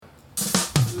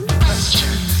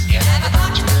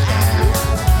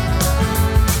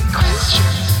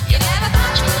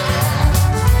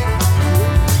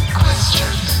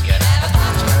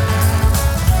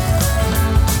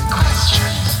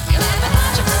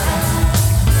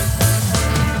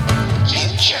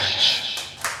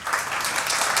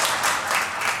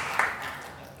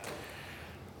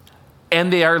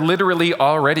and they are literally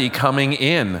already coming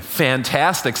in.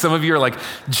 Fantastic. Some of you are like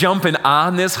jumping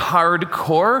on this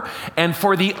hardcore. And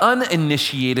for the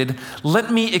uninitiated,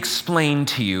 let me explain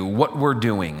to you what we're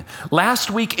doing. Last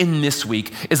week and this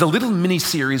week is a little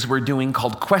mini-series we're doing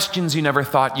called Questions You Never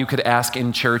Thought You Could Ask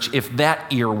in Church if that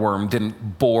earworm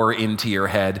didn't bore into your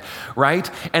head,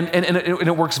 right? And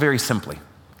it works very simply.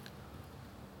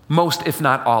 Most, if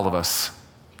not all of us,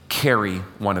 carry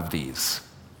one of these.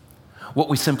 What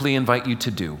we simply invite you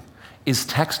to do is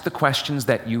text the questions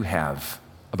that you have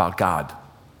about God,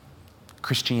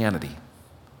 Christianity,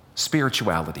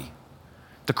 spirituality,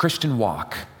 the Christian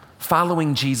walk,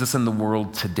 following Jesus in the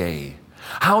world today,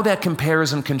 how that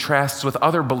compares and contrasts with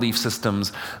other belief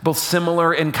systems, both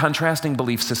similar and contrasting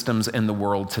belief systems in the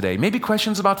world today. Maybe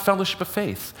questions about fellowship of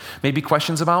faith. Maybe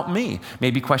questions about me.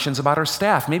 Maybe questions about our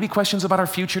staff. Maybe questions about our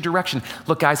future direction.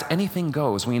 Look, guys, anything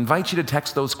goes. We invite you to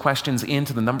text those questions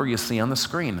into the number you see on the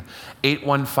screen,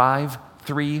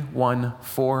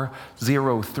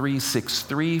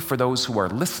 815-314-0363 for those who are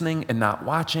listening and not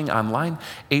watching online,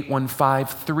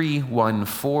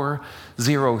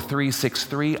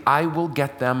 815-314-0363. I will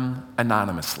get them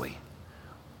anonymously.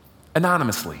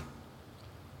 Anonymously.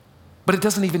 But it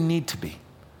doesn't even need to be.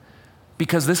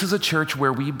 Because this is a church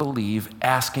where we believe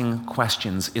asking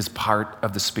questions is part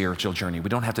of the spiritual journey. We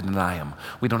don't have to deny them.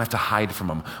 We don't have to hide from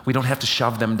them. We don't have to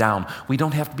shove them down. We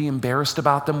don't have to be embarrassed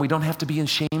about them. We don't have to be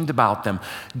ashamed about them.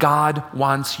 God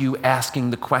wants you asking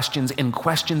the questions, and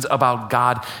questions about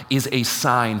God is a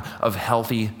sign of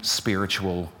healthy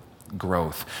spiritual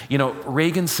growth. You know,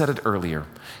 Reagan said it earlier.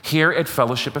 Here at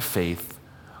Fellowship of Faith,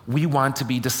 we want to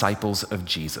be disciples of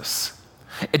Jesus.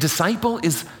 A disciple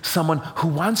is someone who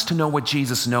wants to know what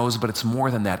Jesus knows, but it's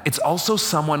more than that. It's also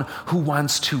someone who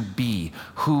wants to be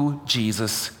who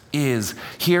Jesus is.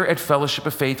 Here at Fellowship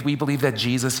of Faith, we believe that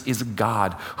Jesus is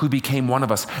God who became one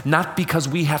of us, not because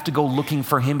we have to go looking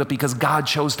for him, but because God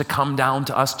chose to come down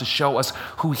to us to show us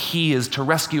who he is, to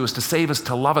rescue us, to save us,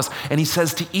 to love us. And he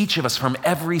says to each of us from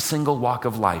every single walk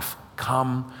of life,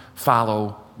 come,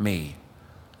 follow me.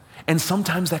 And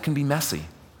sometimes that can be messy.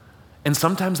 And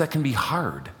sometimes that can be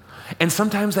hard. And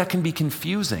sometimes that can be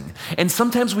confusing. And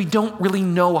sometimes we don't really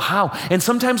know how. And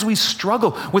sometimes we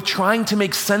struggle with trying to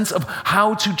make sense of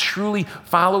how to truly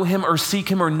follow him or seek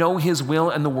him or know his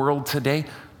will in the world today.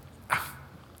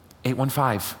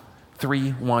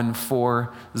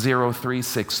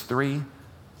 815-314-0363.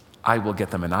 I will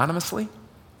get them anonymously,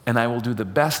 and I will do the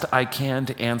best I can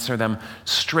to answer them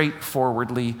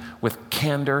straightforwardly with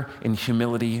candor and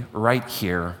humility right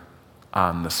here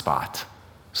on the spot.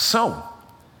 So,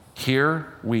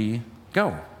 here we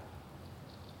go.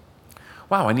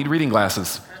 Wow, I need reading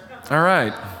glasses. All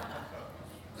right.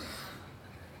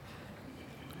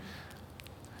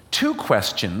 2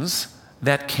 questions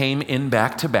that came in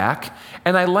back to back,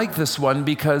 and I like this one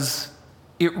because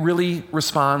it really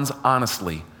responds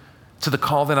honestly to the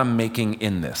call that I'm making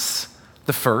in this.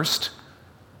 The first,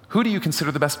 who do you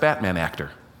consider the best Batman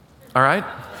actor? All right?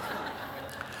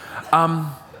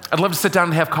 I'd love to sit down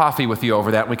and have coffee with you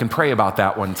over that, and we can pray about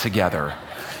that one together.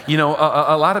 You know,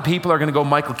 a lot of people are going to go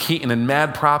Michael Keaton, and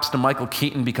mad props to Michael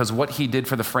Keaton because what he did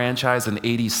for the franchise in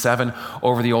 '87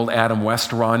 over the old Adam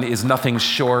West run is nothing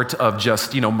short of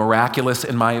just, miraculous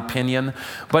in my opinion.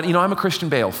 But, I'm a Christian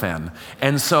Bale fan.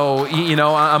 And so,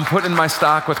 I'm putting my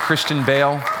stock with Christian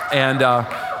Bale, and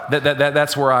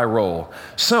that's where I roll.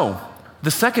 So,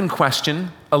 the second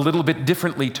question, a little bit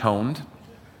differently toned.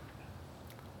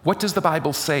 What does the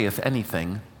Bible say, if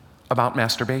anything, about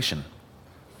masturbation?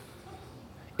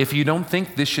 If you don't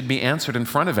think this should be answered in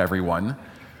front of everyone,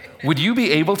 would you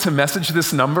be able to message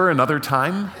this number another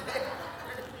time?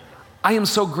 I am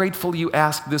so grateful you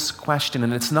asked this question,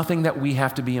 and it's nothing that we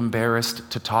have to be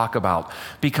embarrassed to talk about,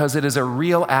 because it is a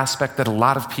real aspect that a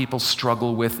lot of people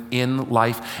struggle with in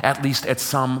life, at least at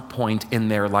some point in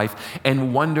their life,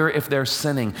 and wonder if they're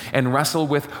sinning and wrestle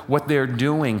with what they're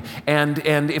doing. And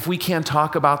if we can't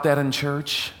talk about that in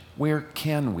church, where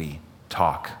can we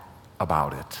talk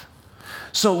about it?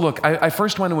 So look, I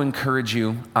first want to encourage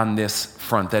you on this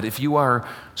front that if you are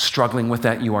struggling with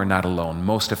that, you are not alone.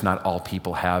 Most, if not all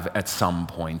people have at some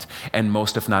point, and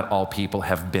most, if not all people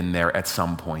have been there at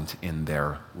some point in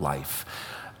their life.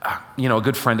 A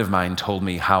good friend of mine told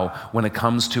me how when it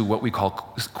comes to what we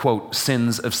call, quote,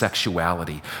 sins of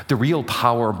sexuality, the real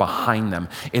power behind them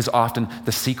is often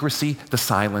the secrecy, the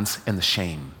silence, and the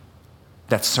shame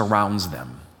that surrounds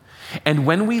them. And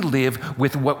when we live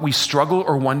with what we struggle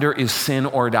or wonder is sin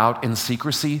or doubt in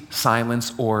secrecy,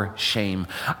 silence, or shame,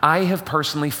 I have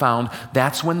personally found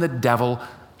that's when the devil,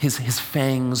 his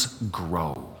fangs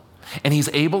grow. and he's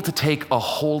able to take a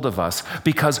hold of us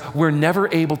because we're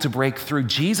never able to break through.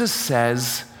 Jesus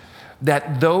says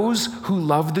that those who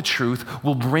love the truth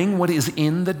will bring what is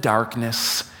in the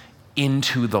darkness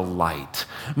into the light,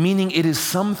 meaning it is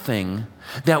something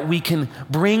that we can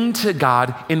bring to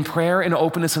God in prayer and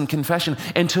openness and confession,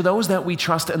 and to those that we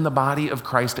trust in the body of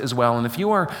Christ as well. And if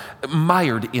you are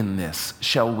mired in this,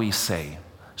 shall we say,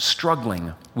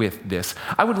 struggling with this,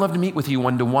 I would love to meet with you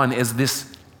one-to-one, as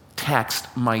this text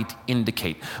might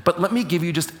indicate. But let me give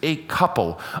you just a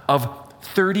couple of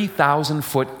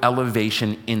 30,000-foot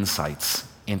elevation insights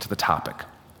into the topic.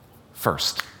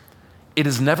 First, it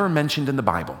is never mentioned in the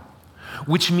Bible,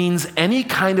 which means any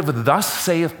kind of "thus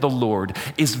saith the Lord"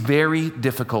 is very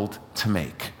difficult to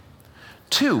make.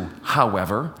 Two,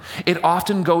 however, it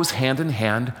often goes hand in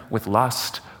hand with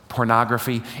lust,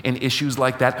 pornography, and issues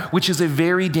like that, which is a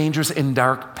very dangerous and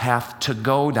dark path to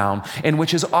go down, and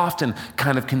which is often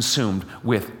kind of consumed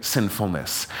with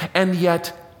sinfulness. And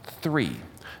yet, three,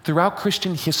 throughout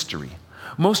Christian history,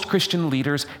 most Christian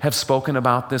leaders have spoken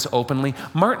about this openly.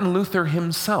 Martin Luther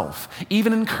himself,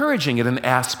 even encouraging it in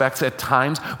aspects at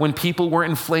times when people were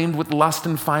inflamed with lust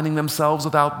and finding themselves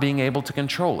without being able to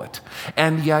control it.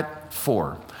 And yet,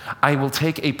 four, I will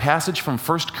take a passage from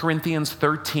 1 Corinthians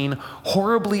 13,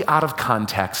 horribly out of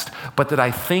context, but that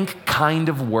I think kind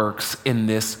of works in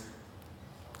this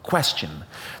question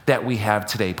that we have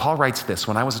today. Paul writes this: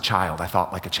 "When I was a child, I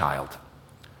thought like a child.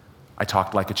 I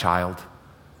talked like a child.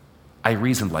 I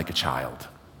reasoned like a child.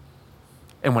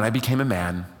 And when I became a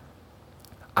man,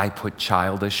 I put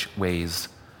childish ways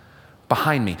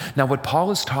behind me." Now, what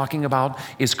Paul is talking about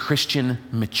is Christian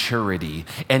maturity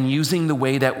and using the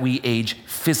way that we age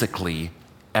physically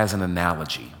as an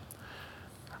analogy.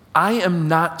 I am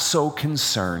not so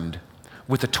concerned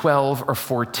with a 12 or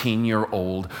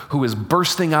 14-year-old who is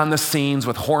bursting on the scenes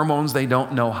with hormones they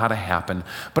don't know how to happen.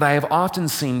 But I have often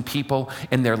seen people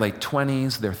in their late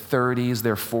 20s, their 30s,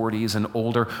 their 40s, and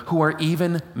older who are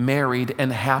even married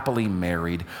and happily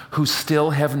married, who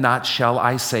still have not, shall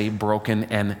I say, broken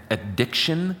an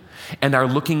addiction and are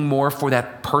looking more for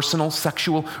that personal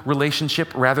sexual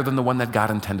relationship rather than the one that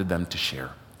God intended them to share.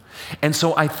 And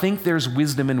so I think there's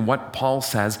wisdom in what Paul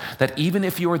says, that even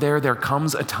if you're there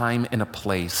comes a time and a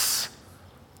place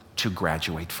to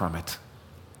graduate from it,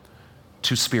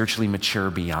 to spiritually mature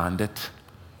beyond it,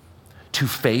 to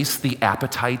face the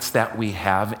appetites that we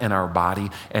have in our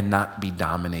body and not be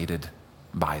dominated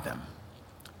by them.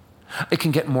 It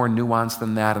can get more nuanced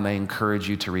than that, and I encourage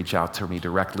you to reach out to me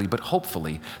directly, but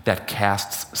hopefully that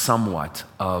casts somewhat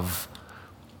of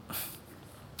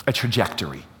a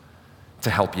trajectory to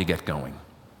help you get going.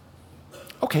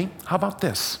 Okay, how about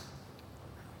this?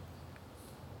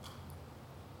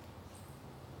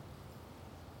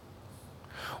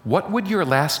 What would your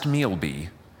last meal be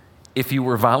if you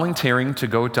were volunteering to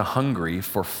go to Hungary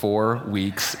for 4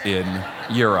 weeks in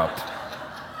Europe?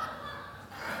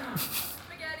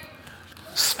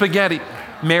 Spaghetti.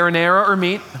 Marinara or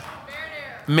meat?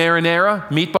 Marinara.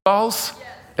 Meatballs? Yes.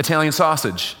 Italian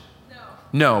sausage?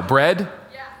 No. Bread?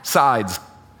 Yeah. Sides?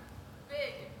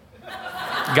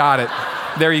 Got it.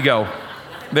 There you go.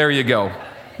 There you go.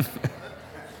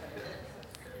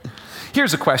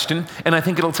 Here's a question, and I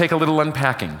think it'll take a little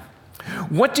unpacking.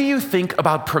 What do you think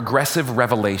about progressive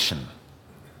revelation?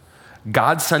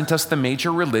 God sent us the major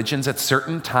religions at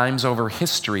certain times over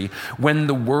history when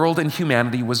the world and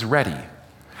humanity was ready.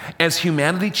 As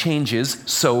humanity changes,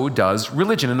 so does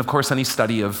religion. And of course, any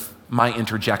study of my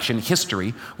interjection,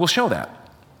 history, will show that.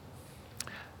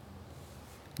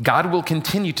 God will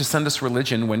continue to send us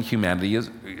religion when humanity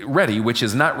is ready, which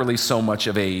is not really so much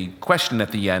of a question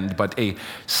at the end, but a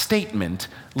statement.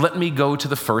 Let me go to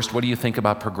the first. What do you think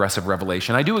about progressive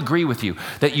revelation? I do agree with you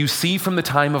that you see from the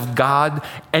time of God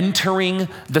entering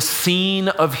the scene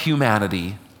of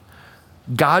humanity,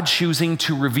 God choosing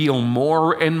to reveal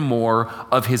more and more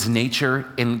of his nature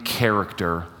and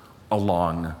character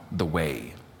along the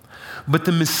way. But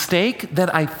the mistake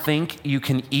that I think you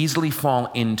can easily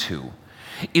fall into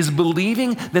is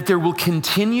believing that there will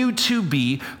continue to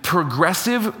be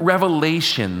progressive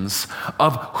revelations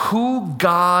of who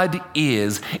God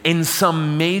is in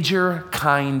some major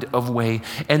kind of way.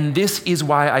 And this is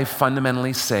why I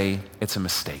fundamentally say it's a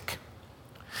mistake.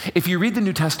 If you read the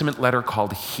New Testament letter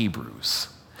called Hebrews,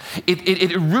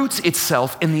 it roots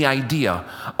itself in the idea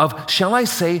of, shall I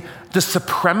say, the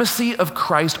supremacy of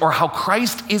Christ, or how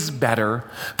Christ is better,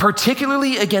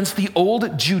 particularly against the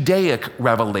old Judaic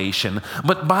revelation,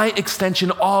 but by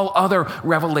extension, all other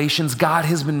revelations God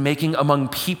has been making among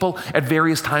people at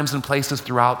various times and places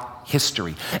throughout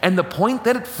history. And the point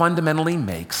that it fundamentally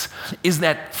makes is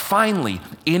that finally,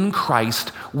 in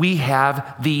Christ, we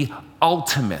have the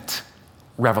ultimate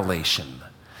revelation.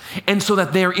 And so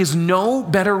that there is no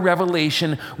better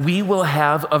revelation we will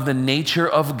have of the nature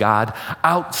of God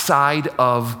outside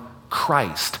of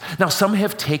Christ. Now, some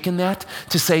have taken that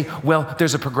to say, well,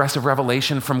 there's a progressive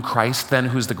revelation from Christ, then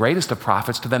who's the greatest of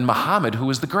prophets, to then Muhammad, who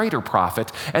is the greater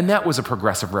prophet, and that was a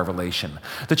progressive revelation.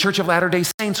 The Church of Latter-day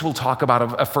Saints will talk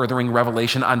about a furthering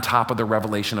revelation on top of the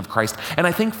revelation of Christ, and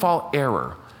I think fall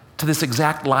error to this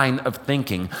exact line of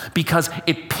thinking because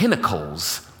it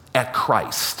pinnacles at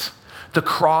Christ. The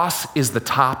cross is the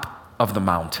top of the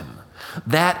mountain.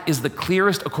 That is the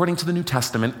clearest, according to the New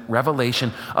Testament,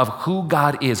 revelation of who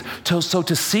God is. So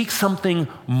to seek something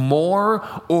more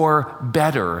or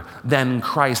better than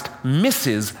Christ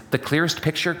misses the clearest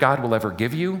picture God will ever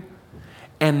give you,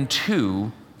 and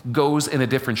two, goes in a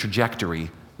different trajectory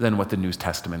than what the New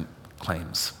Testament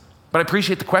claims. But I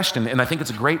appreciate the question, and I think it's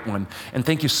a great one, and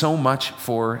thank you so much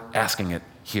for asking it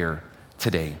here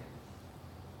today.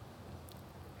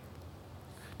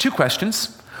 Two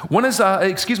questions. One is,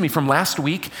 from last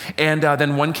week, and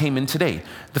then one came in today.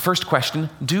 The first question,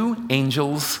 do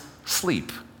angels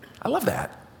sleep? I love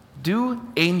that. Do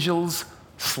angels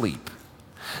sleep?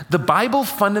 The Bible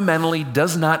fundamentally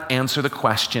does not answer the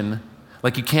question.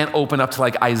 Like you can't open up to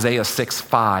like Isaiah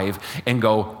 6:5 and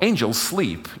go, angels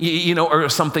sleep, or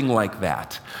something like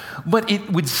that. But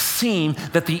it would seem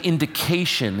that the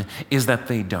indication is that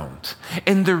they don't.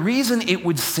 And the reason it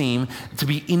would seem to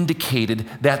be indicated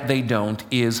that they don't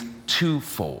is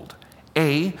twofold.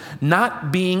 A,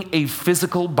 not being a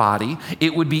physical body,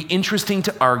 it would be interesting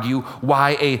to argue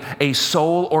why a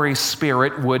soul or a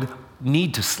spirit would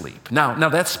need to sleep. Now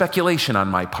that's speculation on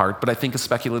my part, but I think a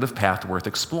speculative path worth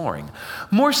exploring.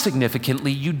 More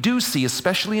significantly, you do see,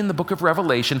 especially in the book of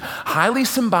Revelation, highly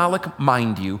symbolic,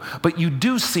 mind you, but you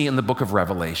do see in the book of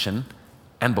Revelation,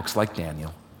 and books like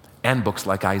Daniel, and books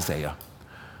like Isaiah,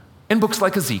 and books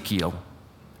like Ezekiel,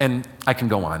 and I can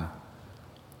go on,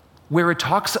 where it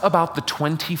talks about the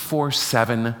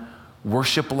 24/7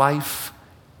 worship life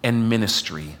and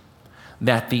ministry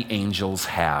that the angels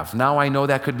have. Now, I know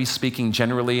that could be speaking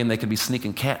generally, and they could be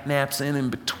sneaking cat naps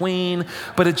in between,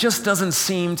 but it just doesn't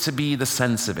seem to be the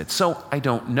sense of it. So I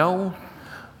don't know,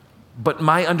 but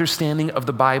my understanding of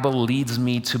the Bible leads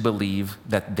me to believe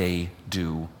that they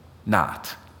do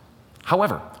not.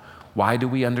 However, why do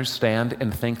we understand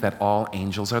and think that all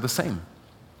angels are the same?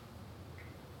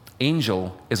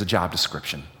 Angel is a job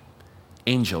description.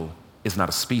 Angel is not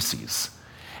a species.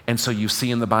 And so you see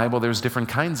in the Bible there's different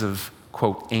kinds of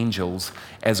quote, angels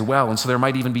as well. And so there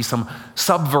might even be some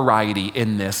sub-variety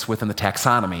in this within the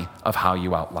taxonomy of how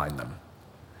you outline them.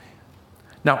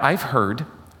 Now, I've heard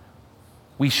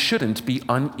we shouldn't be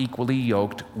unequally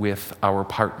yoked with our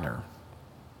partner.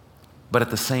 But at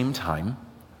the same time,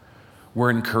 we're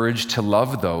encouraged to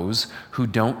love those who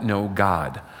don't know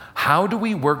God. How do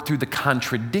we work through the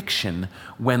contradiction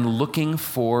when looking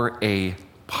for a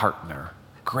partner?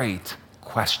 Great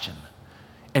question.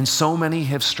 And so many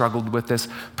have struggled with this,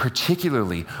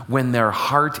 particularly when their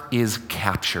heart is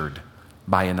captured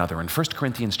by another. In 1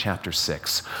 Corinthians chapter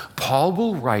 6, Paul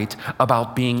will write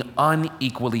about being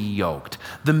unequally yoked.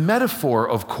 The metaphor,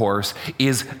 of course,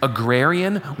 is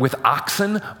agrarian with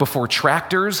oxen before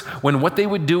tractors, when what they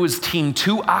would do is team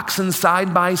two oxen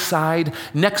side by side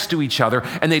next to each other,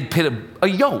 and they'd put a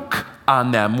yoke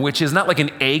on them, which is not like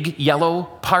an egg yellow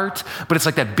part, but it's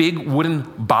like that big wooden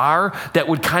bar that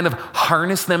would kind of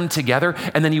harness them together,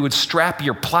 and then you would strap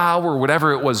your plow or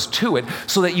whatever it was to it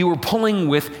so that you were pulling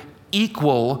with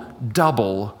equal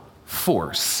double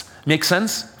force. Make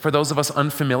sense for those of us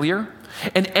unfamiliar?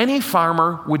 And any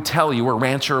farmer would tell you, or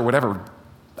rancher or whatever,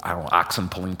 I don't know, oxen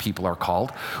pulling people are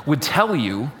called, would tell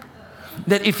you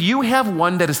that if you have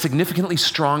one that is significantly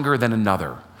stronger than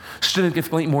another,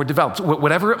 significantly more developed,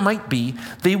 whatever it might be,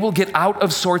 they will get out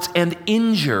of sorts and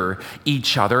injure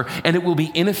each other, and it will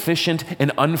be inefficient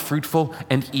and unfruitful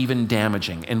and even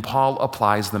damaging. And Paul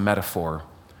applies the metaphor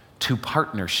to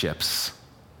partnerships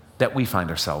that we find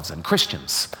ourselves in,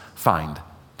 Christians find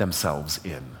themselves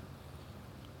in.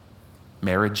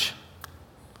 Marriage,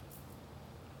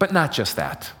 but not just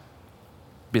that.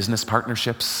 Business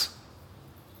partnerships,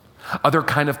 other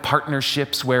kind of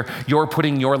partnerships where you're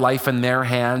putting your life in their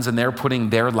hands and they're putting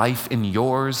their life in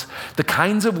yours. The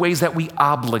kinds of ways that we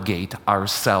obligate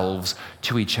ourselves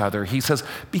to each other. He says,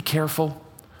 be careful.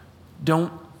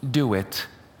 Don't do it.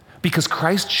 Because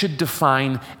Christ should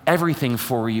define everything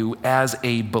for you as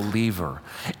a believer.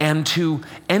 And to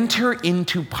enter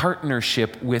into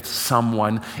partnership with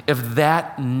someone of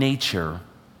that nature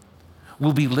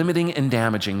will be limiting and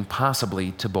damaging,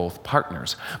 possibly to both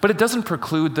partners. But it doesn't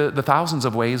preclude the thousands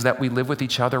of ways that we live with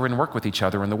each other and work with each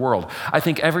other in the world. I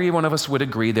think every one of us would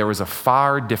agree there is a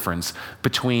far difference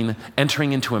between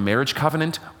entering into a marriage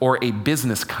covenant or a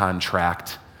business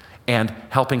contract and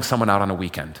helping someone out on a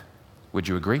weekend. Would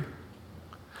you agree?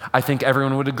 I think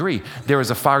everyone would agree there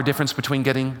is a far difference between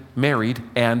getting married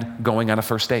and going on a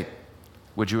first date.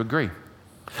 Would you agree?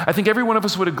 I think every one of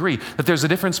us would agree that there's a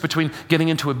difference between getting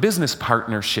into a business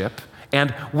partnership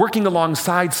and working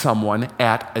alongside someone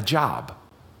at a job.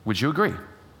 Would you agree?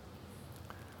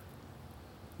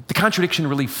 The contradiction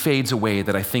really fades away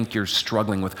that I think you're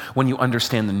struggling with when you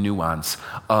understand the nuance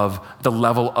of the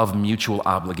level of mutual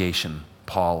obligation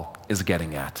Paul is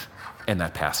getting at in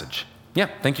that passage. Yeah,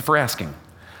 thank you for asking.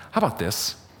 How about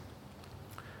this?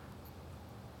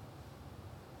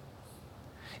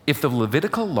 If the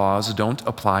Levitical laws don't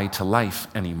apply to life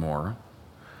anymore,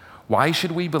 why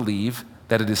should we believe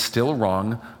that it is still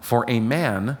wrong for a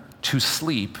man to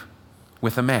sleep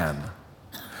with a man?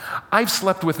 I've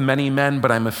slept with many men,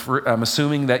 but I'm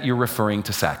assuming that you're referring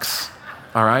to sex,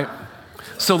 all right?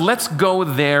 So let's go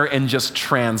there and just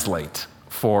translate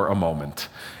for a moment.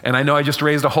 And I know I just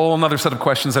raised a whole other set of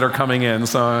questions that are coming in,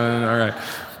 so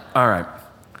all right.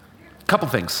 Couple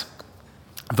things.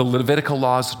 The Levitical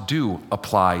laws do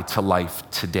apply to life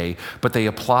today, but they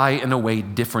apply in a way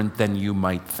different than you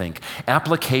might think.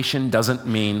 Application doesn't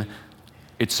mean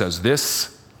it says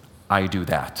this, I do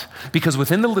that. Because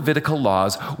within the Levitical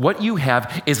laws, what you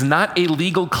have is not a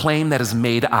legal claim that is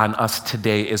made on us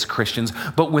today as Christians,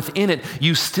 but within it,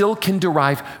 you still can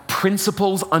derive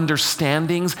principles,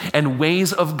 understandings, and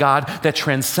ways of God that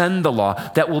transcend the law,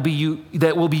 that will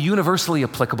be universally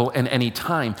applicable in any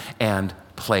time and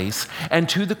place. And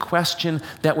to the question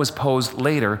that was posed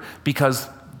later, because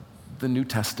the New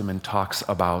Testament talks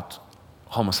about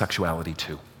homosexuality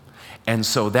too. And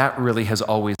so that really has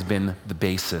always been the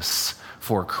basis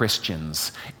for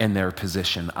Christians and their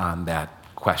position on that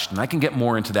question. I can get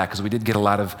more into that because we did get a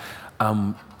lot of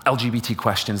LGBT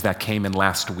questions that came in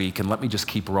last week, and let me just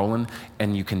keep rolling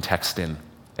and you can text in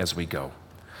as we go.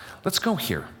 Let's go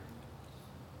here.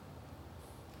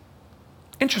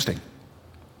 Interesting.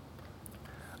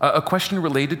 A question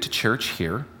related to church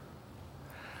here.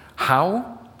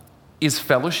 How is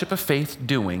Fellowship of Faith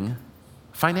doing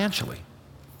financially?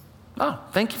 Oh,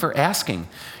 thank you for asking.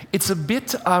 It's a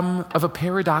bit of a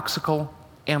paradoxical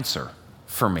answer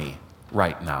for me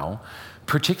right now,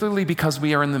 particularly because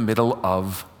we are in the middle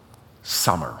of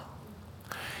summer.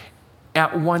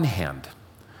 At one hand,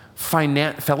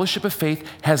 Fellowship of Faith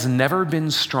has never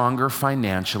been stronger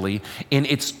financially in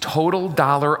its total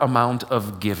dollar amount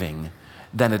of giving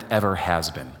than it ever has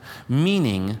been,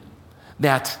 meaning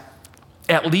that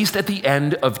at least at the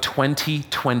end of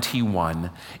 2021,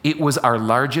 it was our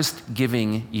largest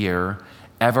giving year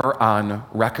ever on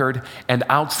record, and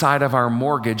outside of our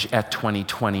mortgage at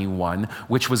 2021,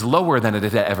 which was lower than it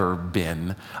had ever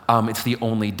been, it's the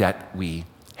only debt we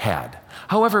had.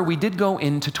 However, we did go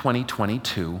into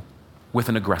 2022 with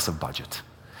an aggressive budget.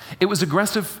 It was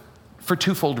aggressive for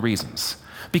twofold reasons.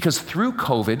 Because through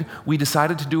COVID, we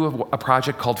decided to do a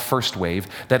project called First Wave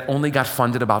that only got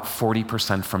funded about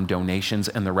 40% from donations,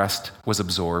 and the rest was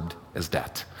absorbed as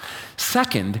debt.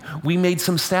 Second, we made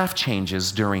some staff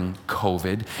changes during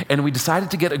COVID, and we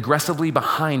decided to get aggressively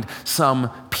behind some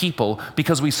people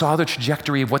because we saw the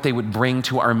trajectory of what they would bring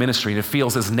to our ministry, and it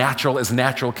feels as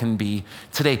natural can be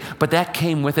today. But that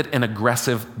came with it an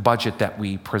aggressive budget that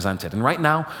we presented. And right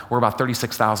now, we're about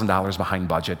 $36,000 behind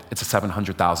budget. It's a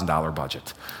 $700,000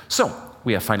 budget. So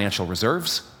we have financial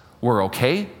reserves. We're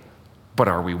okay. But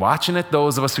are we watching it,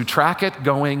 those of us who track it,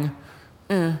 going,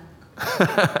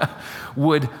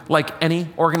 Would, like any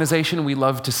organization, we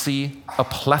love to see a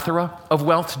plethora of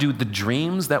wealth to do the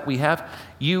dreams that we have?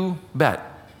 You bet.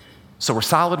 So we're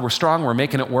solid, we're strong, we're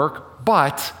making it work,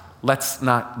 but let's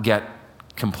not get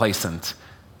complacent.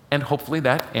 And hopefully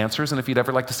that answers, and if you'd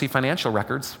ever like to see financial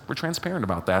records, we're transparent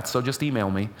about that, so just email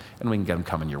me and we can get them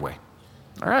coming your way.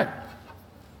 All right.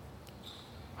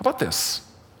 How about this?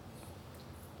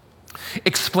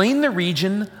 Explain the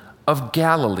region of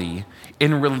Galilee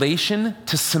in relation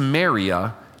to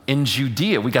Samaria in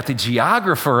Judea. We got the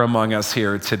geographer among us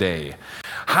here today.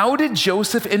 How did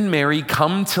Joseph and Mary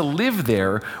come to live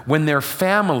there when their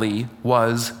family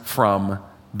was from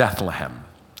Bethlehem?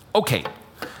 Okay,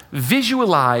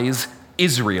 visualize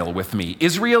Israel with me.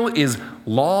 Israel is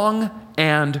long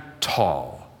and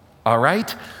tall, all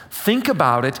right? Think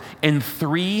about it in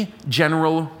three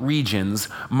general regions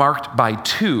marked by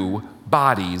two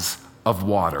bodies of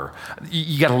water.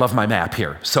 You gotta love my map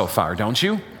here so far, don't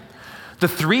you? The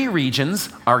three regions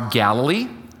are Galilee,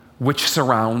 which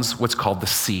surrounds what's called the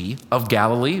Sea of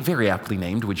Galilee, very aptly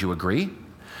named, would you agree?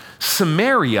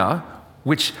 Samaria,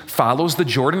 which follows the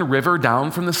Jordan River down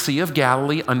from the Sea of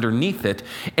Galilee underneath it,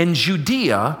 and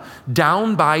Judea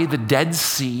down by the Dead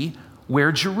Sea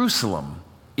where Jerusalem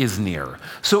is near.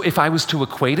 So if I was to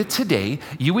equate it today,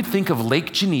 you would think of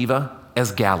Lake Geneva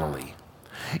as Galilee.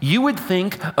 You would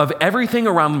think of everything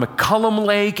around McCullum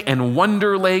Lake and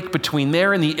Wonder Lake between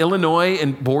there and the Illinois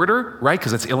and border, right?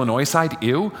 Because it's Illinois side,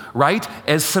 ew, right?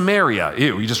 As Samaria,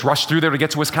 ew. You just rush through there to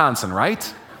get to Wisconsin,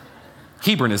 right?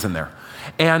 Hebron is in there.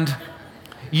 And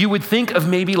you would think of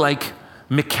maybe like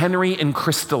McHenry and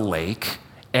Crystal Lake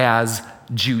as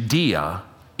Judea,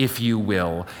 if you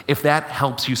will, if that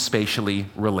helps you spatially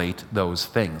relate those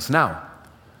things. Now,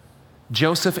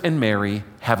 Joseph and Mary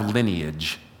have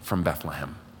lineage from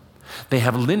Bethlehem. They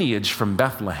have lineage from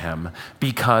Bethlehem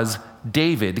because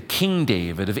David, King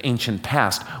David of ancient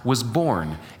past, was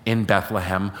born in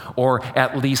Bethlehem, or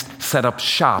at least set up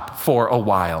shop for a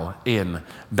while in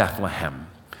Bethlehem.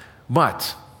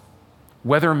 But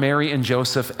whether Mary and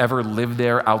Joseph ever lived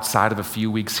there outside of a few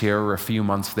weeks here or a few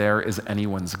months there is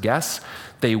anyone's guess.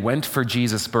 They went for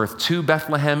Jesus' birth to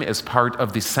Bethlehem as part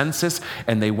of the census,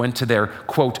 and they went to their,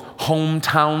 quote,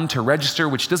 hometown to register,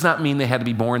 which does not mean they had to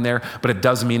be born there, but it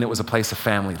does mean it was a place of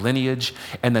family lineage,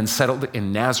 and then settled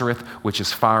in Nazareth, which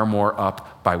is far more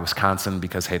up by Wisconsin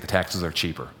because, hey, the taxes are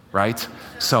cheaper, right?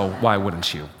 So why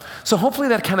wouldn't you? So hopefully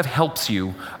that kind of helps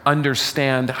you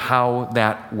understand how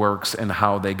that works and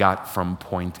how they got from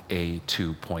point A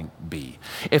to point B.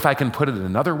 If I can put it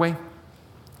another way,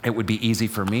 it would be easy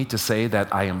for me to say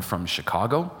that I am from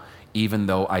Chicago, even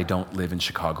though I don't live in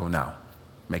Chicago now.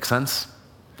 Make sense?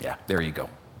 Yeah, there you go.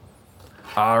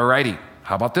 All righty,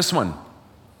 how about this one?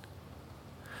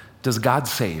 Does God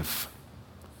save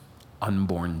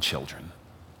unborn children?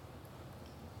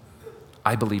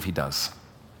 I believe he does.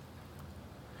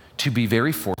 To be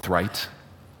very forthright,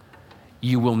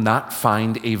 you will not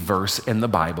find a verse in the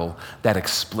Bible that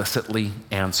explicitly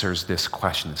answers this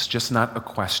question. It's just not a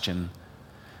question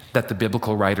that the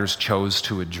biblical writers chose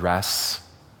to address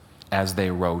as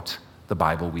they wrote the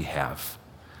Bible we have.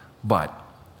 But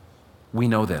we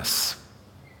know this: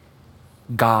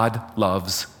 God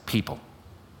loves people.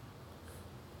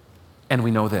 And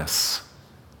we know this: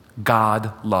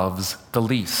 God loves the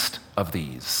least of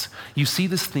these. You see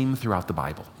this theme throughout the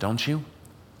Bible, don't you?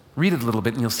 Read it a little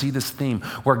bit and you'll see this theme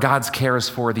where God's care is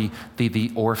for the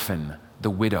orphan, the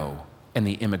widow, and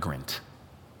the immigrant.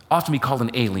 Often be called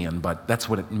an alien, but that's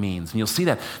what it means. And you'll see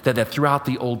that throughout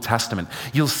the Old Testament.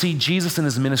 You'll see Jesus in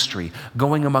his ministry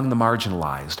going among the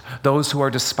marginalized, those who are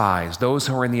despised, those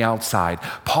who are in the outside.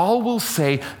 Paul will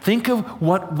say, think of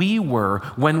what we were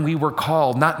when we were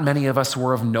called. Not many of us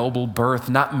were of noble birth.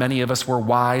 Not many of us were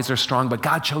wise or strong, but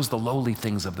God chose the lowly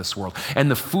things of this world and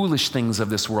the foolish things of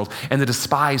this world and the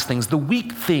despised things, the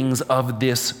weak things of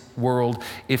this world,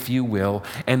 if you will.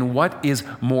 And what is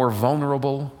more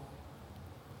vulnerable,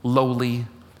 lowly,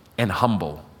 and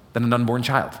humble than an unborn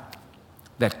child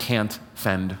that can't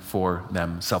fend for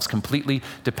themselves, completely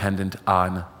dependent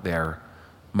on their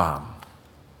mom?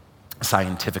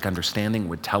 Scientific understanding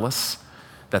would tell us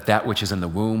that that which is in the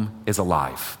womb is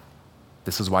alive.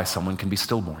 This is why someone can be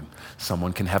stillborn.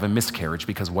 Someone can have a miscarriage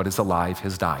because what is alive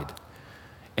has died.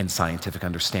 And scientific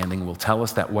understanding will tell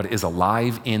us that what is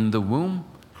alive in the womb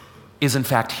is in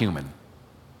fact human.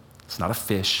 It's not a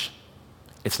fish.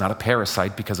 It's not a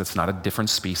parasite because it's not a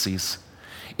different species.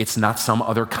 It's not some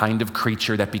other kind of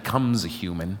creature that becomes a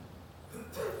human.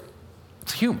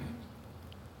 It's human.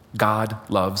 God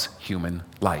loves human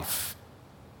life.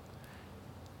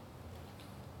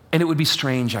 And it would be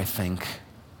strange, I think,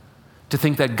 to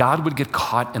think that God would get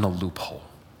caught in a loophole.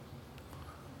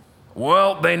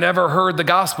 Well, they never heard the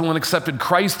gospel and accepted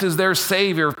Christ as their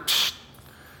Savior.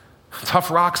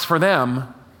 Tough rocks for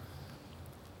them.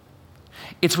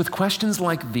 It's with questions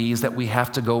like these that we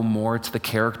have to go more to the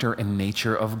character and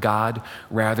nature of God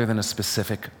rather than a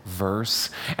specific verse.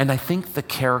 And I think the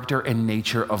character and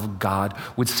nature of God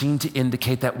would seem to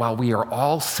indicate that while we are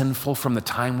all sinful from the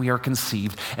time we are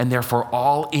conceived and therefore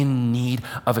all in need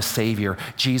of a Savior,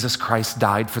 Jesus Christ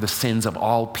died for the sins of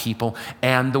all people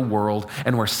and the world.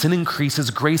 And where sin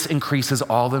increases, grace increases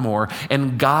all the more.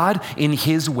 And God, in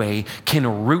his way,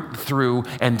 can root through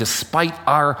and despite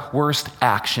our worst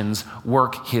actions,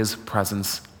 work his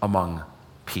presence among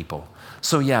people.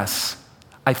 So yes,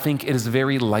 I think it is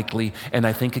very likely, and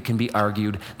I think it can be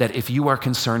argued, that if you are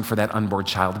concerned for that unborn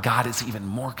child, God is even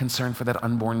more concerned for that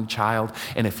unborn child.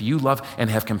 And if you love and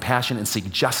have compassion and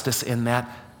seek justice in that,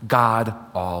 God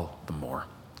all the more.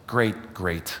 Great,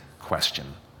 great question.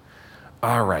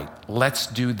 All right, let's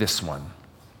do this one.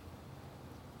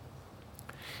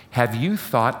 Have you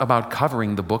thought about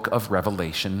covering the book of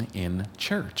Revelation in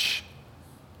church?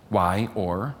 Why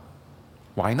or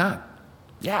why not?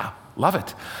 Yeah, love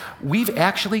it. We've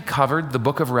actually covered the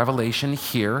book of Revelation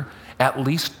here at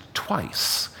least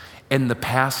twice in the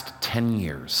past 10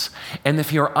 years. And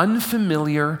if you're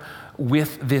unfamiliar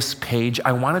with this page,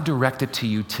 I want to direct it to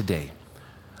you today.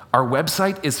 Our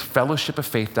website is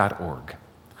fellowshipoffaith.org.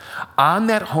 On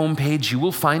that homepage, you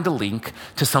will find a link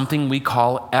to something we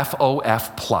call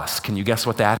FOF Plus. Can you guess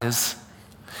what that is?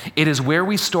 It is where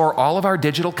we store all of our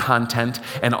digital content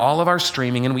and all of our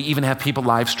streaming, and we even have people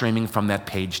live streaming from that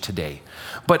page today.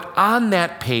 But on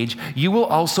that page, you will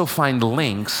also find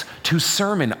links to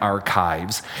sermon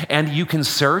archives, and you can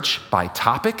search by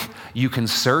topic, you can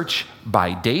search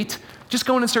by date. Just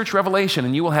go in and search Revelation,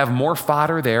 and you will have more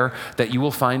fodder there that you will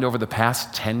find over the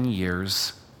past 10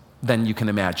 years than you can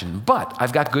imagine. But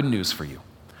I've got good news for you.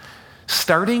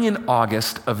 Starting in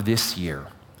August of this year,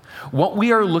 what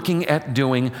we are looking at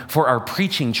doing for our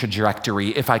preaching trajectory,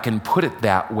 if I can put it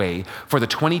that way, for the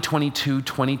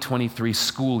 2022-2023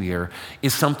 school year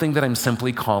is something that I'm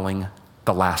simply calling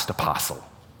the last apostle.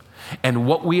 And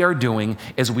what we are doing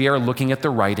is we are looking at the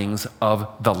writings of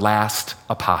the last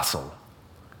apostle.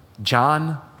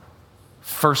 John,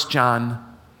 1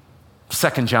 John, 2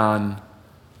 John,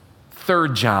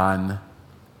 3 John,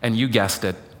 and you guessed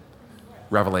it,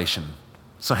 Revelation.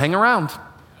 So hang around.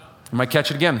 You might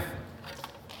catch it again.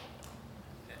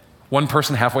 One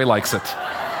person halfway likes it.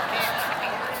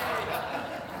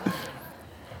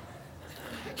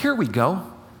 Here we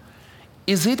go.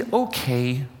 Is it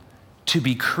okay to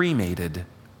be cremated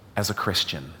as a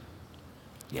Christian?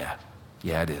 Yeah,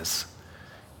 it is.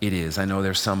 It is. I know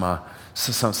there's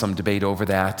some debate over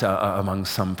that among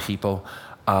some people.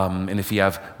 And if you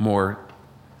have more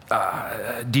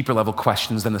deeper level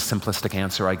questions than the simplistic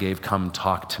answer I gave, come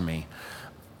talk to me.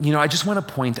 I just want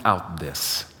to point out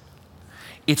this.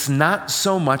 It's not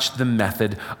so much the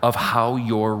method of how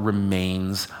your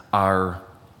remains are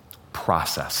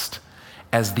processed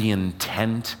as the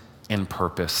intent and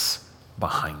purpose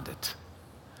behind it.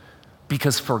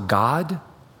 Because for God,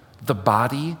 the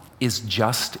body is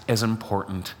just as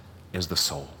important as the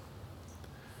soul.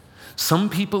 Some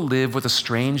people live with a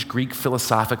strange Greek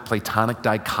philosophic Platonic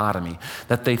dichotomy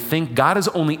that they think God is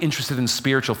only interested in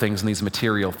spiritual things and these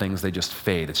material things, they just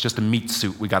fade. It's just a meat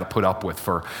suit we got to put up with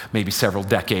for maybe several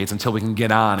decades until we can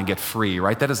get on and get free,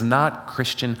 right? That is not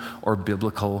Christian or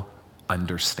biblical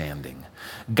understanding.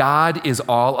 God is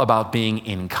all about being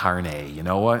incarnate. You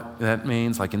know what that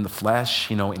means? Like in the flesh,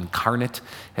 incarnate.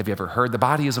 Have you ever heard? The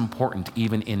body is important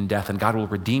even in death, and God will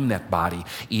redeem that body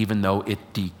even though it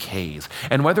decays.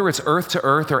 And whether it's earth to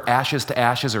earth or ashes to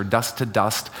ashes or dust to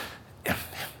dust,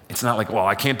 it's not like, well,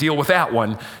 I can't deal with that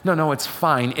one. No, it's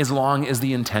fine as long as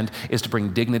the intent is to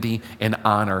bring dignity and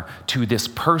honor to this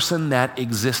person that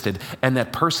existed, and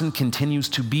that person continues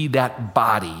to be that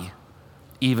body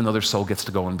even though their soul gets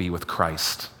to go and be with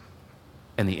Christ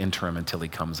in the interim until he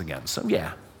comes again. So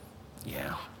yeah.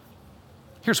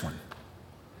 Here's one.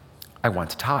 I want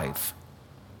to tithe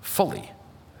fully,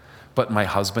 but my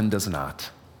husband does not.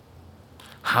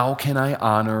 How can I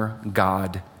honor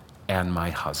God and my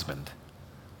husband?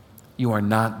 You are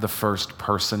not the first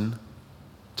person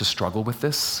to struggle with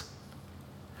this.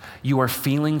 You are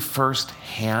feeling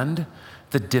firsthand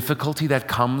the difficulty that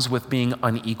comes with being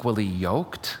unequally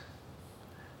yoked.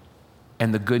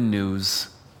 And the good news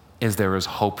is there is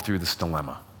hope through this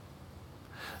dilemma.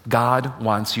 God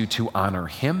wants you to honor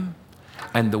him,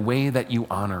 and the way that you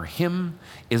honor him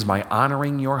is by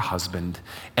honoring your husband,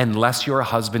 unless your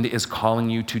husband is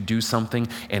calling you to do something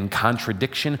in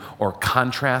contradiction or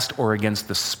contrast or against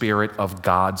the spirit of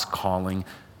God's calling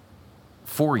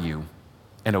for you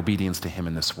and obedience to him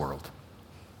in this world.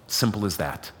 Simple as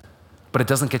that. But it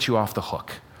doesn't get you off the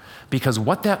hook, because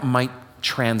what that might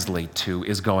translate to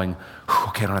is going,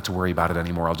 okay, I don't have to worry about it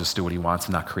anymore. I'll just do what he wants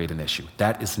and not create an issue.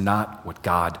 That is not what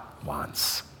God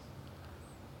wants.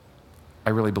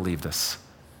 I really believe this,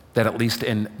 that at least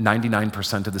in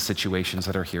 99% of the situations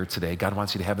that are here today, God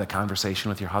wants you to have that conversation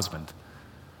with your husband.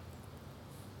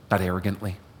 Not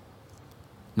arrogantly,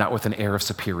 not with an air of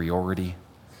superiority,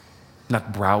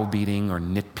 not browbeating or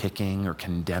nitpicking or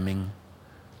condemning,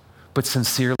 but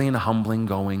sincerely and humbling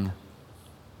going,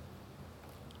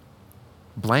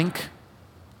 blank,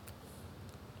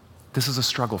 this is a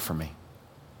struggle for me.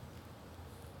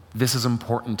 This is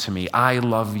important to me. I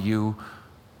love you,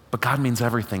 but God means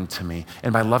everything to me.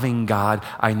 And by loving God,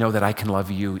 I know that I can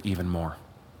love you even more.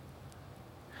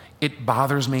 It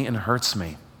bothers me and hurts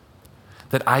me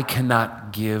that I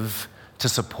cannot give to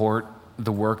support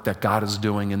the work that God is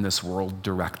doing in this world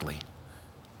directly.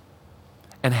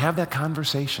 and have that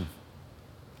conversation.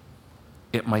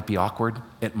 It might be awkward,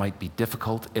 it might be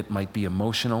difficult, it might be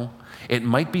emotional, it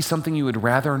might be something you would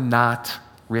rather not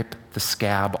rip the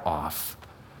scab off.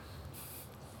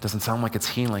 Doesn't sound like it's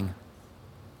healing.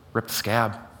 Rip the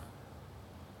scab.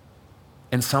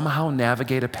 And somehow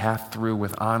navigate a path through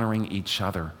with honoring each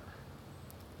other.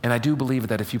 And I do believe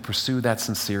that if you pursue that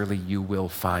sincerely, you will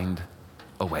find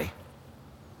a way.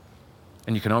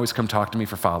 And you can always come talk to me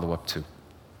for follow-up too.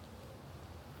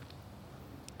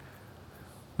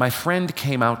 My friend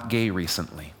came out gay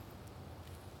recently,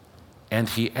 and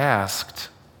he asked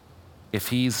if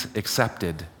he's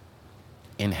accepted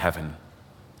in heaven.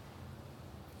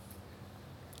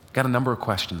 Got a number of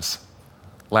questions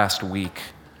last week,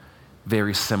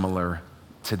 very similar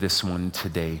to this one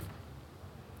today.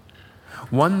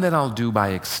 One that I'll do by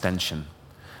extension,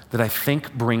 that I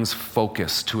think brings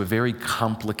focus to a very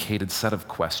complicated set of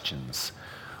questions,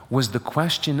 was the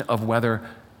question of whether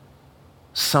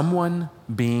someone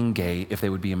being gay, if they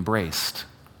would be embraced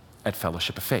at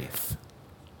Fellowship of Faith.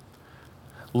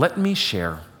 Let me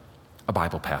share a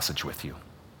Bible passage with you.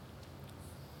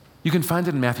 You can find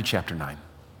it in Matthew chapter 9.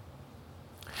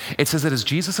 It says that as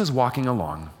Jesus is walking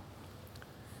along,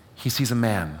 he sees a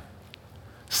man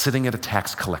sitting at a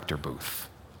tax collector booth.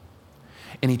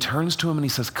 And he turns to him and he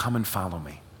says, "Come and follow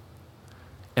me."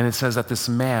 And it says that this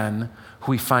man,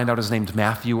 who we find out is named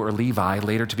Matthew or Levi,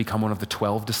 later to become one of the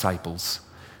 12 disciples,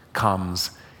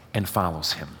 comes and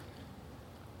follows him.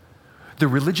 The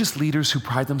religious leaders who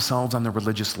pride themselves on the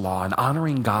religious law and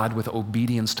honoring God with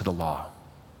obedience to the law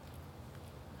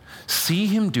see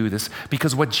him do this,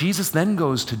 because what Jesus then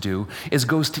goes to do is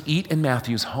goes to eat in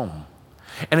Matthew's home.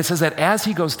 And it says that as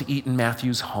he goes to eat in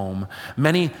Matthew's home,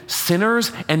 many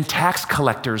sinners and tax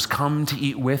collectors come to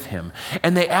eat with him.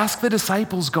 And they ask the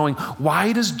disciples going,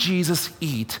 "Why does Jesus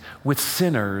eat with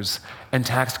sinners and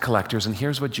tax collectors?" And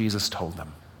here's what Jesus told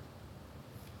them.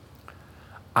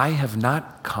 I have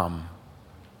not come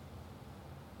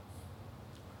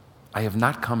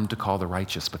to call the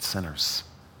righteous, but sinners.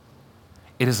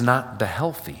 It is not the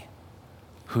healthy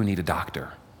who need a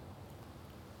doctor,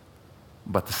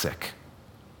 but the sick.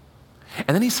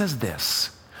 And then he says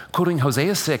this, quoting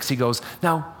Hosea 6, he goes,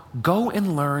 "Now go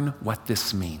and learn what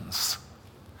this means."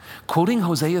 Quoting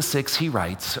Hosea 6, he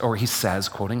writes, or he says,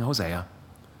 quoting Hosea,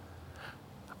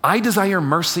 "I desire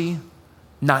mercy,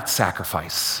 not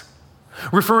sacrifice."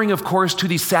 Referring, of course, to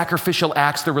the sacrificial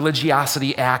acts, the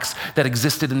religiosity acts that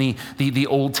existed in the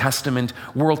Old Testament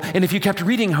world. And if you kept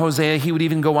reading Hosea, he would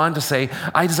even go on to say,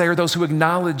 "I desire those who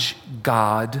acknowledge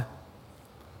God,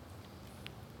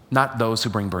 not those who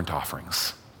bring burnt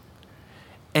offerings."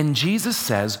 And Jesus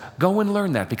says, go and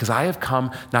learn that, because I have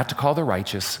come not to call the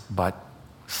righteous, but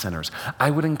sinners.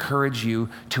 I would encourage you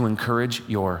to encourage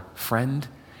your friend,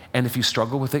 and if you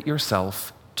struggle with it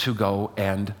yourself, to go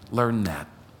and learn that.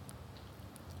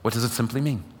 What does it simply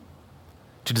mean?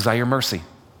 To desire mercy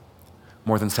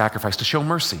more than sacrifice, to show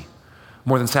mercy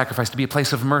more than sacrifice, to be a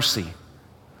place of mercy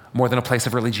more than a place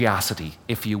of religiosity,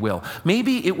 if you will.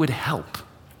 Maybe it would help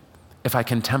if I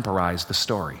contemporize the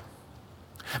story.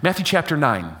 Matthew chapter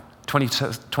 9,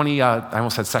 20 I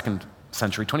almost said second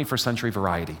century, 21st century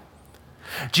variety.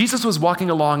 Jesus was walking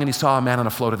along and he saw a man on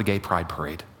a float of the gay pride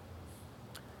parade.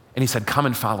 And he said, "Come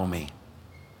and follow me."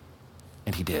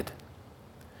 And he did.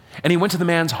 And he went to the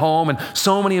man's home, and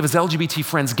so many of his LGBT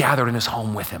friends gathered in his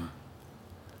home with him.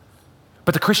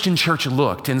 But the Christian church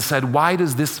looked and said, "Why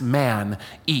does this man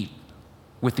eat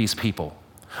with these people?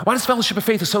 Why does Fellowship of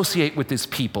Faith associate with these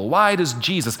people? Why does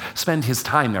Jesus spend his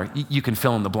time there?" You can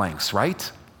fill in the blanks, right?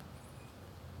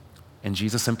 And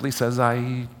Jesus simply says,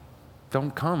 "I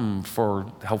don't come for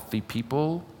healthy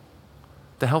people.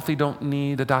 The healthy don't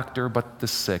need a doctor, but the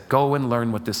sick. Go and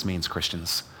learn what this means,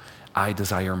 Christians. I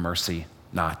desire mercy,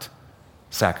 not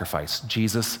sacrifice."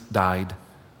 Jesus died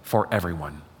for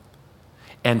everyone.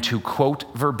 And to quote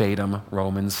verbatim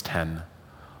Romans 10,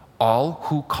 all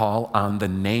who call on the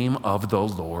name of the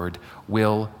Lord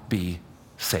will be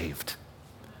saved.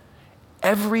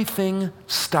 Everything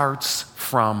starts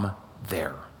from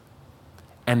there.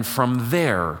 And from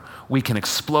there, we can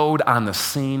explode on the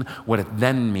scene what it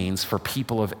then means for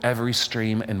people of every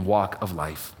stream and walk of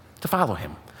life to follow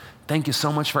him. Thank you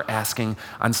so much for asking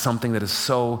on something that is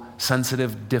so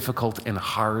sensitive, difficult, and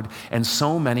hard, and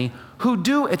so many who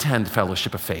do attend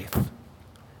Fellowship of Faith,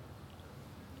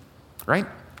 right?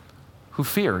 Who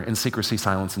fear in secrecy,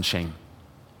 silence, and shame,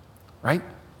 right?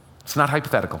 It's not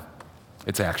hypothetical,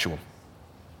 it's actual.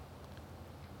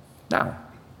 Now,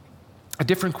 a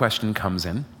different question comes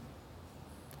in.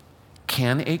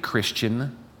 Can a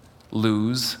Christian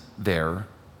lose their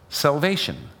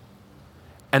salvation?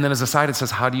 And then as a side, it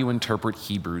says, how do you interpret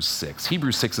Hebrews 6?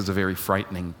 Hebrews 6 is a very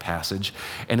frightening passage.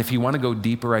 And if you want to go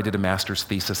deeper, I did a master's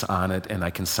thesis on it, and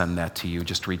I can send that to you.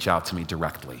 Just reach out to me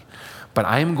directly. But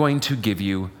I am going to give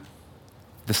you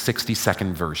the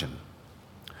 60-second version.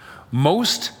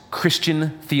 Most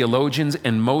Christian theologians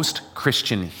and most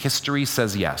Christian history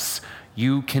says yes,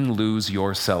 you can lose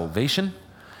your salvation.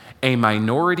 A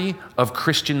minority of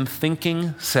Christian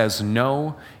thinking says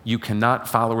no, you cannot,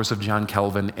 followers of John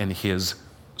Calvin and his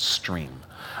stream.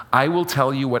 I will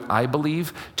tell you what I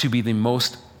believe to be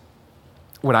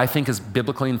what I think is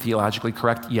biblically and theologically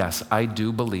correct. Yes, I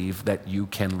do believe that you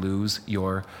can lose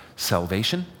your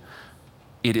salvation.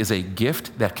 It is a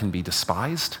gift that can be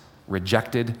despised,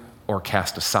 rejected, or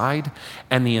cast aside.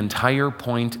 And the entire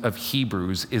point of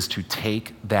Hebrews is to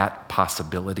take that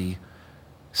possibility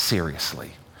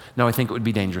seriously. Now, I think it would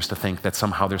be dangerous to think that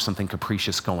somehow there's something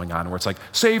capricious going on where it's like,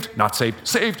 saved, not saved,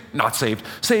 saved, not saved,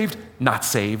 saved, not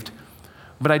saved.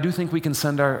 But I do think we can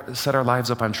set our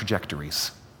lives up on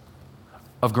trajectories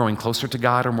of growing closer to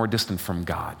God or more distant from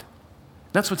God.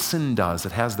 That's what sin does.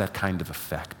 It has that kind of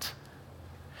effect.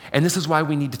 And this is why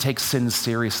we need to take sin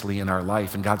seriously in our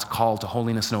life and God's call to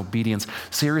holiness and obedience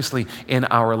seriously in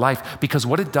our life. Because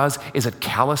what it does is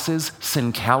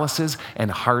sin calluses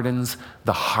and hardens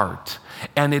the heart.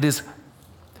 And it is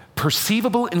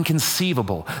perceivable and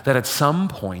conceivable that at some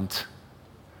point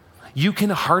you can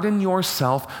harden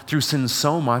yourself through sin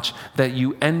so much that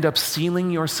you end up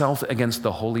sealing yourself against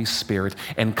the Holy Spirit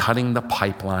and cutting the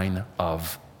pipeline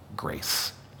of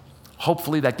grace.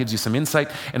 Hopefully that gives you some insight,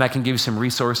 and I can give you some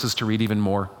resources to read even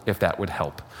more if that would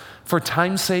help. For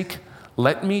time's sake,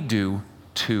 let me do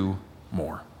 2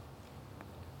 more.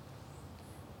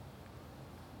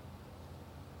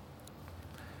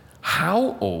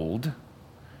 How old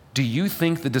do you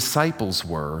think the disciples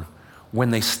were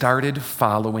when they started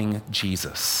following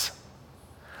Jesus?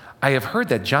 I have heard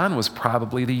that John was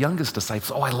probably the youngest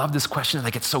disciple. Oh, I love this question, and I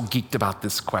get so geeked about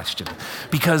this question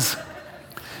because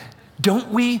don't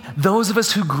we, those of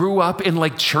us who grew up in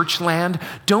like church land,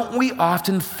 don't we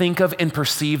often think of and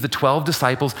perceive the 12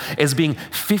 disciples as being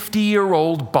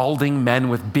 50-year-old balding men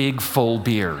with big full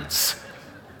beards?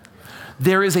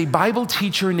 There is a Bible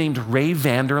teacher named Ray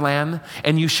Vander Laan,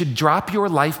 and you should drop your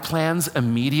life plans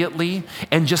immediately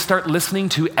and just start listening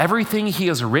to everything he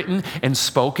has written and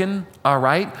spoken, all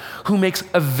right? Who makes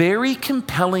a very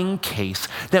compelling case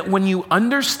that when you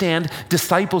understand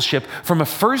discipleship from a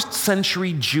first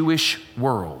century Jewish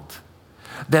world,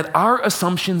 that our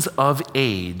assumptions of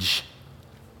age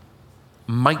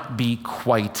might be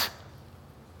quite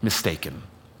mistaken.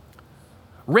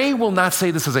 Ray will not say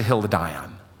this is a hill to die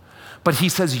on. But he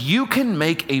says you can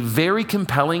make a very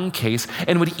compelling case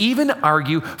and would even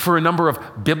argue for a number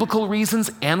of biblical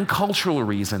reasons and cultural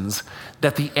reasons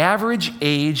that the average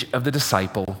age of the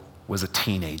disciple was a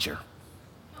teenager.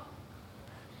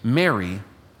 Mary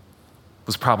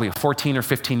was probably a 14 or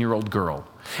 15-year-old girl,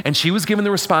 and she was given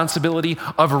the responsibility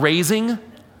of raising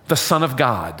the Son of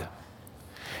God.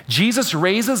 Jesus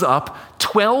raises up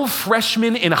 12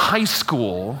 freshmen in high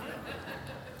school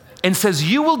and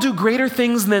says, you will do greater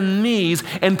things than these,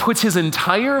 and puts his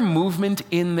entire movement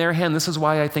in their hand. This is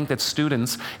why I think that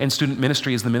students and student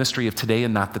ministry is the ministry of today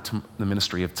and not the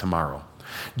ministry of tomorrow.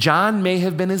 John may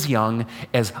have been as young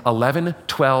as 11,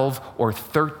 12, or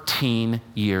 13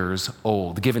 years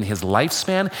old, given his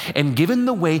lifespan and given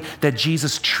the way that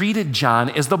Jesus treated John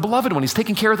as the beloved one. He's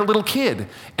taking care of the little kid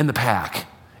in the pack.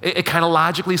 It kind of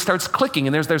logically starts clicking,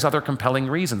 and there's other compelling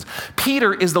reasons.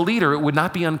 Peter is the leader. It would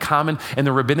not be uncommon in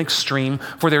the rabbinic stream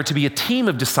for there to be a team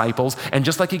of disciples, and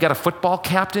just like you got a football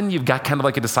captain, you've got kind of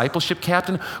like a discipleship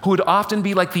captain who would often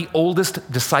be like the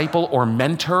oldest disciple or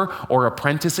mentor or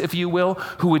apprentice, if you will,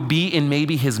 who would be in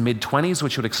maybe his mid-20s,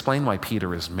 which would explain why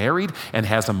Peter is married and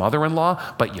has a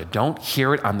mother-in-law, but you don't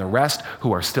hear it on the rest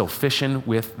who are still fishing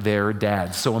with their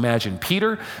dads. So imagine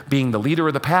Peter being the leader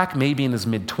of the pack, maybe in his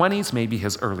mid-20s, maybe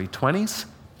his early 20s,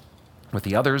 with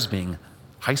the others being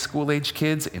high school age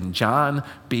kids and John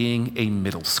being a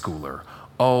middle schooler.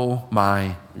 Oh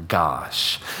my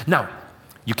gosh. Now,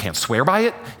 you can't swear by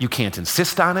it, you can't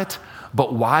insist on it,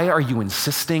 but why are you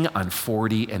insisting on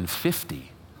 40 and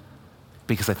 50?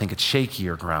 Because I think it's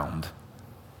shakier ground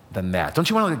than that. Don't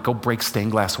you want to go break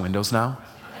stained glass windows now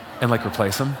and like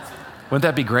replace them? Wouldn't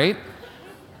that be great?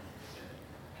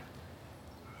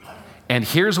 And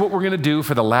here's what we're going to do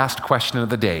for the last question of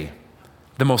the day,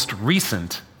 the most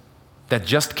recent that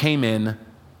just came in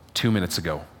 2 minutes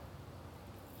ago.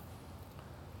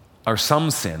 Are some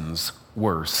sins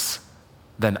worse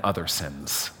than other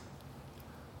sins?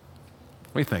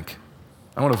 What do you think?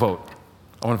 I want to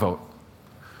vote.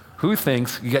 Who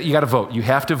thinks, you got to vote. You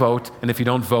have to vote, and if you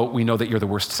don't vote, we know that you're the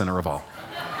worst sinner of all.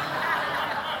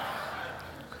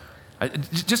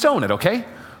 Just own it, okay?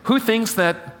 Who thinks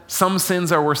that some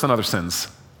sins are worse than other sins?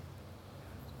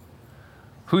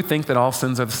 Who think that all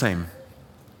sins are the same?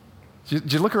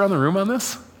 Did you look around the room on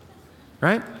this?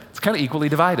 Right? It's kind of equally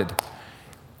divided.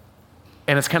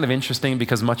 And it's kind of interesting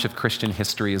because much of Christian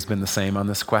history has been the same on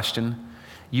this question.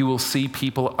 You will see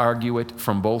people argue it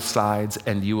from both sides,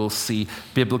 and you will see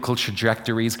biblical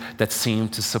trajectories that seem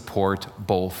to support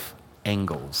both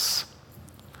angles.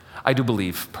 I do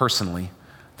believe, personally,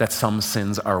 that some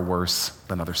sins are worse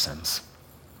than other sins.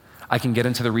 I can get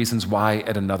into the reasons why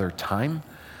at another time,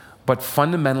 but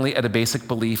fundamentally at a basic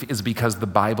belief is because the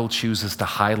Bible chooses to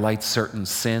highlight certain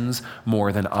sins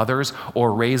more than others,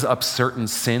 or raise up certain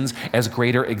sins as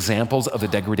greater examples of the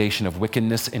degradation of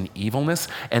wickedness and evilness,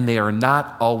 and they are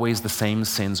not always the same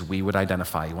sins we would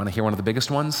identify. You want to hear one of the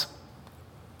biggest ones?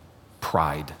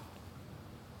 Pride.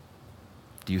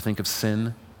 Do you think of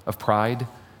sin of pride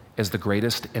as the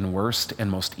greatest and worst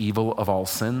and most evil of all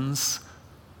sins?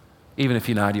 Even if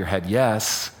you nod your head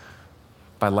yes,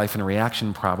 by life and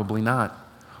reaction, probably not.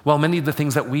 Well, many of the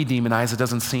things that we demonize, it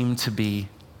doesn't seem to be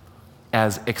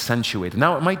as accentuated.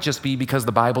 Now, it might just be because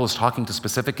the Bible is talking to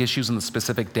specific issues in the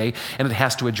specific day, and it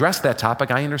has to address that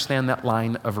topic. I understand that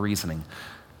line of reasoning,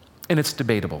 and it's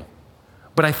debatable.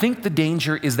 But I think the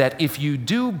danger is that if you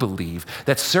do believe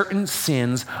that certain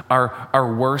sins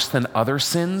are worse than other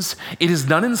sins, it is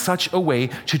done in such a way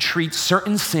to treat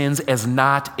certain sins as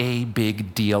not a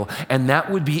big deal. And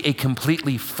that would be a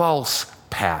completely false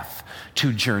path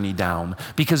to journey down,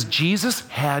 because Jesus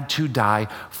had to die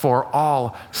for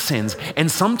all sins.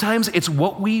 And sometimes it's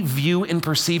what we view and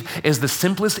perceive as the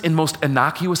simplest and most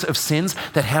innocuous of sins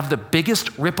that have the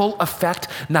biggest ripple effect,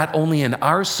 not only in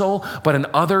our soul, but in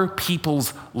other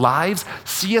people's lives.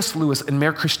 C.S. Lewis in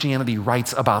Mere Christianity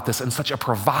writes about this in such a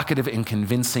provocative and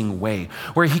convincing way,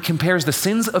 where he compares the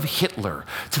sins of Hitler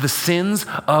to the sins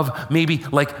of maybe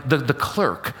like the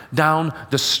clerk down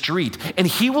the street. And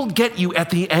he will get you at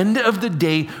the end of the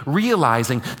day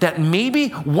realizing that maybe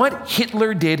what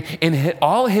Hitler did in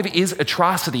all of his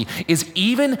atrocity is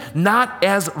even not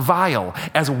as vile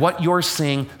as what you're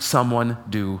seeing someone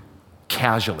do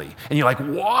casually. And you're like,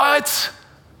 what?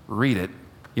 Read it.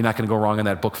 You're not going to go wrong in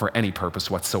that book for any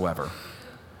purpose whatsoever.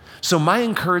 So my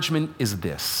encouragement is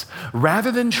this: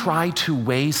 rather than try to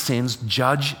weigh sins,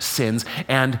 judge sins,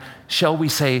 and, shall we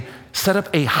say, set up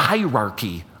a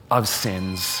hierarchy of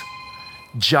sins,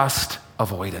 just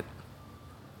avoid it.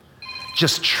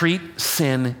 Just treat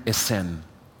sin as sin,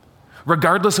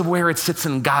 regardless of where it sits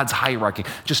in God's hierarchy.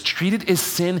 Just treat it as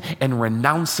sin and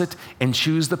renounce it and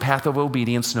choose the path of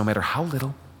obedience, no matter how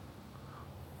little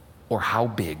or how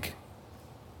big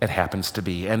it happens to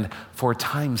be. And for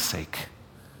time's sake,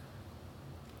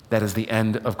 that is the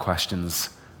end of questions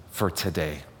for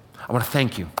today. I want to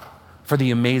thank you for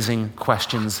the amazing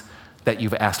questions that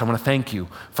you've asked. I want to thank you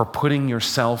for putting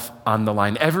yourself on the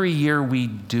line. Every year we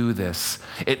do this,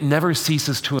 it never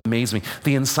ceases to amaze me.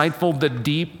 The insightful, the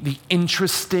deep, the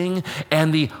interesting,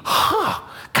 and the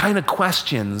kind of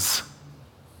questions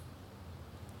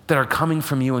that are coming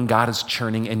from you, and God is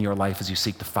churning in your life as you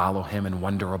seek to follow him and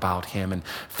wonder about him and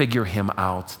figure him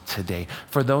out today.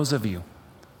 For those of you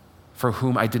for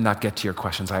whom I did not get to your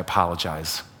questions, I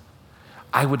apologize.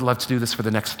 I would love to do this for the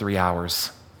next 3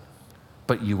 hours,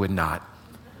 but you would not,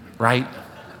 right?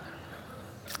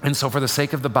 And so for the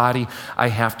sake of the body, I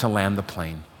have to land the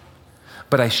plane.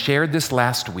 But I shared this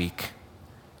last week,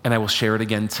 and I will share it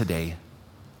again today.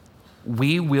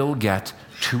 We will get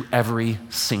to every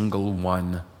single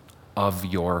one of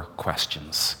your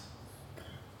questions.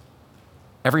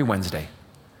 Every Wednesday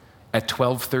at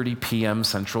 12:30 p.m.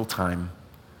 Central Time,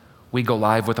 we go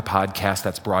live with a podcast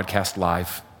that's broadcast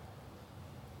live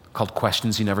called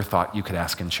Questions You Never Thought You Could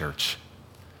Ask in Church.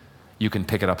 You can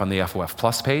pick it up on the FOF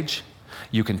Plus page.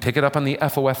 You can pick it up on the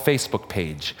FOF Facebook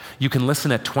page. You can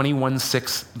listen at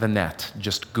 216 The Net.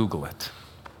 Just Google it.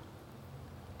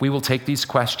 We will take these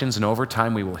questions, and over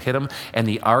time we will hit them, and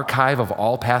the archive of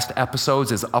all past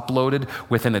episodes is uploaded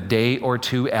within a day or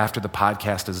two after the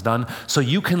podcast is done, so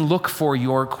you can look for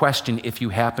your question if you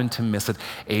happen to miss it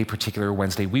a particular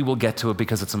Wednesday. We will get to it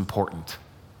because it's important.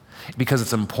 Because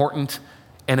it's important,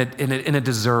 and it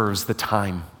deserves the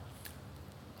time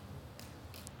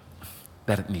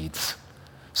that it needs.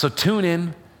 So tune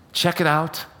in, check it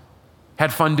out.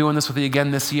 Had fun doing this with you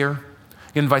again this year.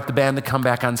 You invite the band to come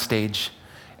back on stage,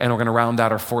 and we're going to round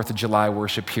out our 4th of July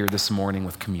worship here this morning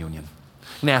with communion.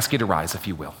 I'm going to ask you to rise, if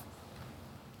you will.